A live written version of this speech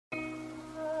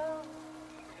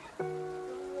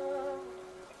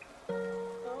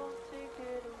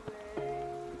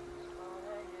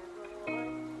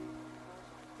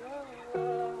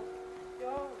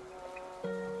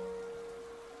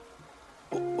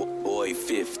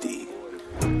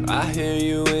40-50. I hear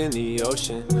you in the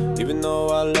ocean, even though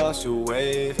I lost your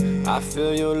wave. I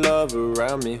feel your love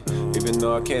around me, even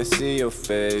though I can't see your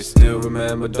face. Still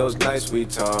remember those nights we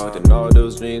talked, and all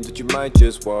those dreams that you might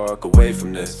just walk away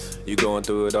from this. You going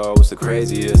through it all, what's the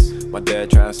craziest? My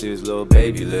dad trying to see his little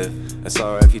baby live, and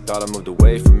sorry if he thought I moved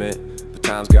away from it, but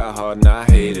times got hard and I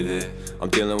hated it. I'm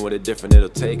dealing with it different, it'll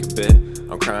take a bit.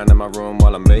 I'm crying in my room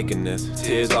while I'm making this,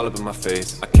 tears all up in my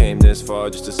face. I came this far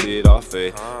just to see it all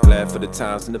fade. Glad for the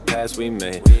times in the past we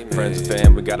made. Friends and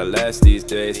fam, we gotta last these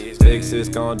days. Big sis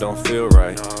gone, don't feel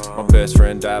right. My best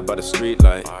friend died by the street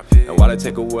light, and why they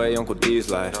take away Uncle D's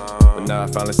life? But now I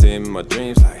finally see him in my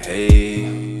dreams like, hey,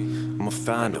 I'ma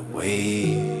find a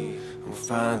way, I'ma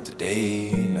find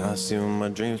today. Now I see him in my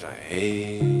dreams like,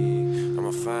 hey,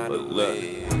 I'ma find a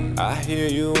way. I hear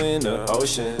you in the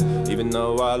ocean, even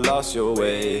though I lost your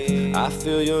way. I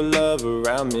feel your love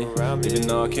around me, even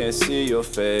though I can't see your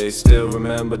face. Still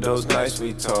remember those nights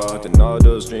we talked, and all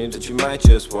those dreams that you might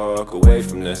just walk away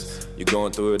from this. You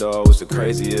going through it all, what's the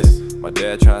craziest? My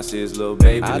dad trying to see his little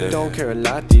baby live. I don't care a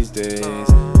lot these days,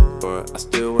 but I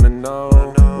still wanna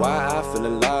know why I feel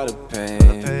a lot of pain.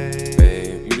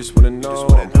 Babe, you just wanna know,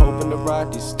 I'm hoping to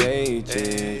rock these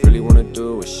stages. Really wanna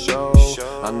do a show,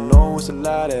 I know it's a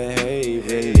lot of hate,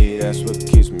 really, that's what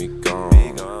keeps me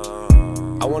going.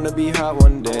 I wanna be hot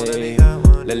one day,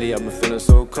 lately I've been feeling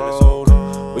so cold.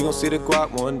 We gon' see the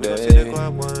guap one day,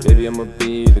 baby I'ma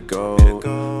be the gold.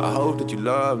 I hope that you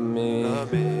love me,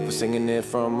 for singing it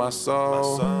from my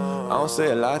soul. I don't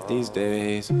say a lot these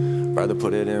days, rather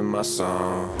put it in my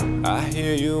song. I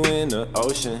hear you in the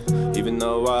ocean, even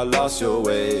though I lost your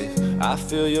way. I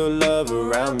feel your love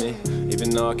around me,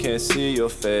 even though I can't see your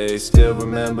face. Still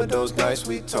remember those nights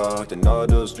we talked, and all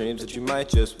those dreams that you might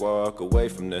just walk away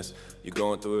from this. You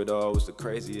going through it all, what's the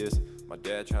craziest? My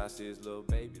dad trying to see his little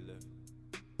baby live.